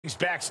Things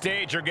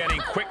backstage are getting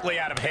quickly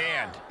out of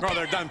hand. Oh,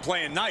 they're done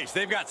playing nice.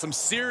 They've got some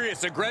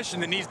serious aggression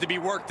that needs to be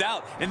worked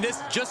out, and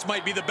this just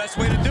might be the best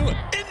way to do it.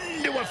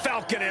 Into a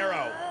Falcon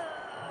Arrow.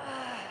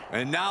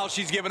 And now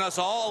she's given us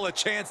all a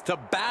chance to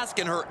bask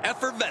in her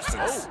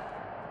effervescence.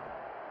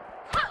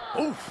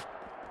 Oh. Oof.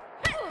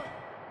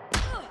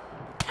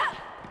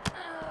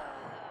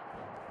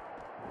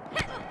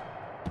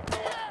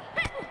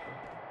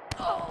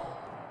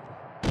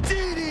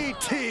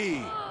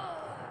 DDT.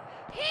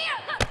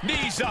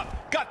 Knees up.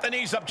 Got the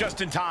knees up just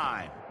in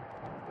time.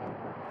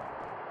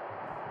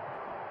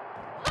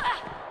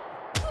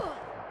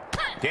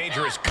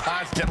 Danger is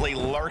constantly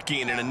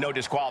lurking in a no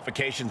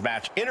disqualifications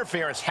match.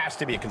 Interference has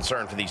to be a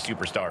concern for these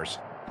superstars.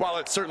 While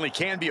it certainly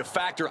can be a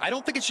factor, I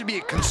don't think it should be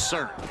a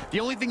concern.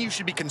 The only thing you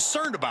should be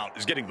concerned about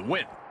is getting the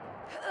win.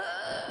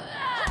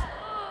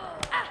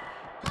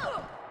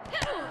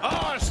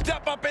 Oh,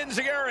 step up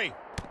Enziguri.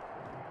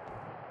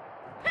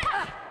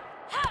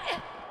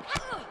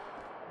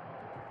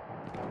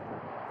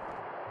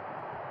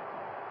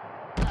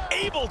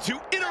 Able to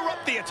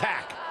interrupt the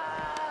attack.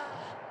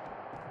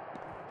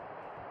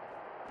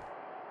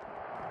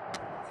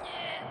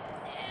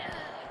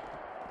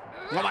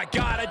 Oh my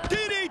God, a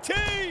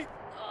DDT!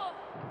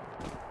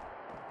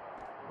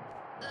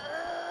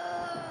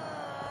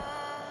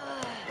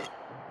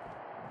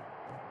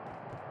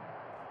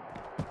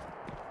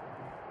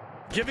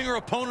 Giving her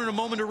opponent a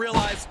moment to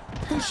realize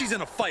who she's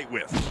in a fight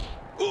with.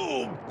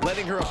 Ooh,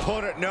 letting her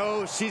opponent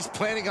know she's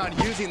planning on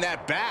using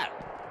that bat.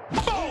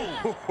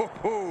 Boom!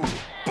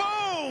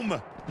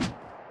 Boom!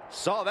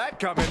 Saw that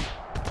coming.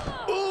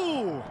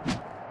 Ooh!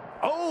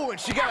 Oh, and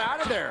she got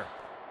out of there.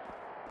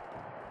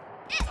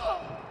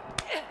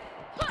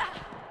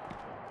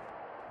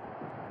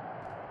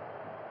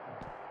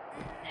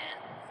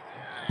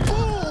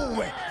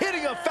 Boom!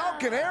 Hitting a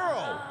Falcon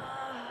Arrow.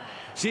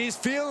 She's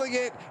feeling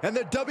it, and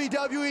the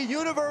WWE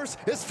Universe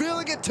is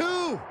feeling it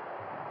too.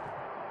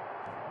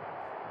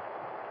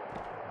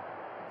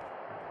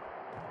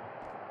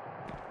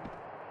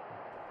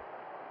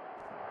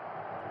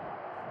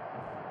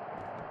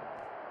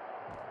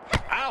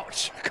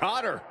 Ouch!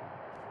 Caught her.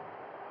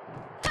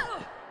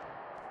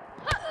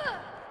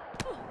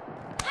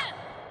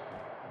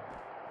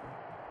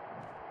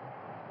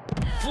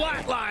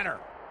 Flatliner.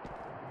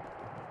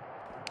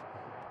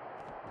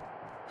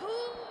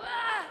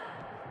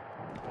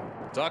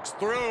 Ducks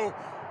through,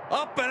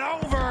 up and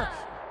over,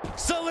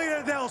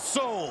 Salida del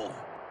Sol.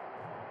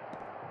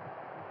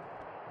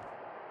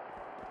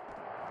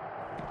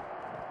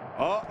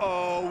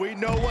 Uh-oh, we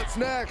know what's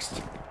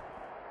next.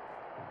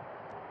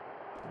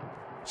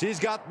 She's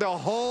got the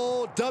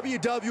whole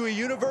WWE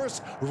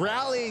Universe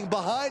rallying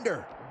behind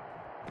her.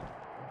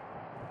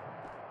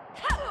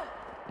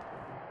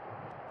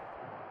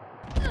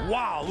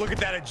 Wow, look at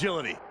that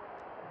agility.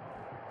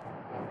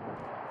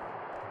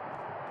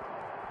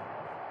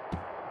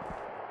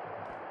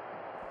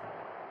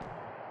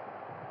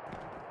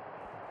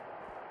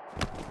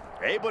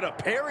 Able to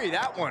parry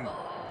that one.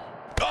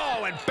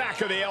 Oh, and back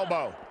of the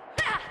elbow.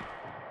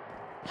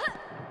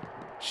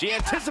 She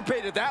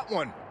anticipated that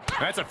one.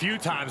 That's a few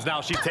times now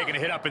she's taken a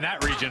hit up in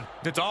that region.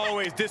 It's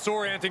always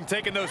disorienting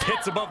taking those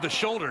hits above the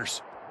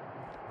shoulders.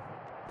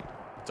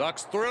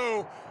 Ducks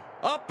through,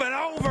 up and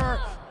over,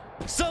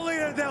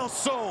 Salida del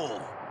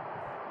Sol.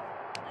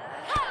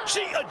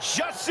 She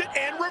adjusts it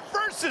and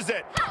reverses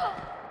it.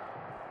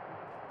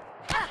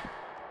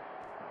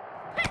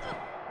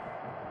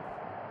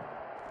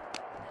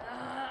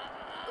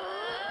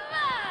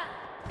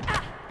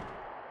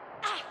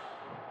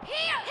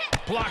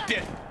 Blocked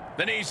it.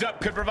 The knees up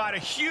could provide a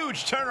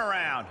huge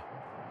turnaround.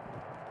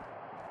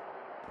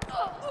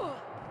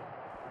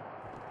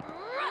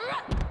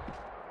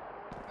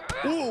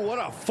 Ooh, what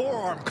a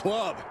forearm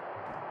club.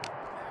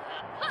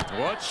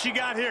 What's she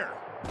got here?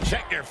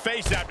 Check your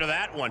face after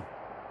that one.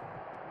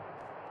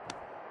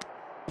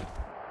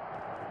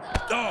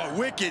 Oh,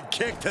 wicked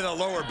kick to the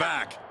lower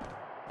back.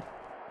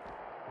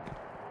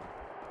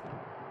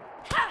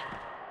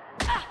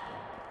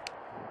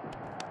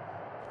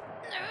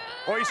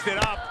 Hoisted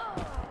up.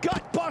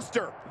 Gut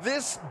buster.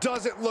 This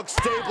doesn't look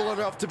stable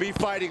enough to be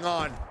fighting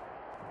on.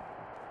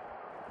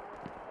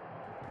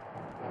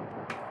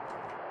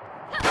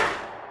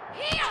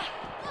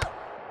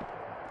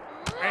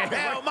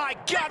 Oh my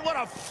God, what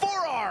a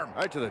forearm!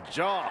 Right to the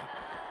jaw.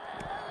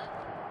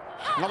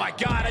 Oh my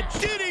God, a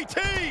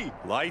DDT!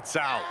 Lights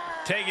out.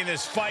 Taking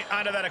this fight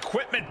onto that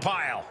equipment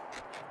pile.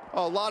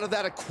 A lot of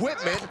that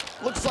equipment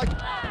looks like...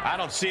 I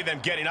don't see them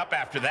getting up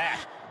after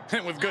that.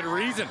 And with good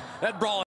reason. That brawl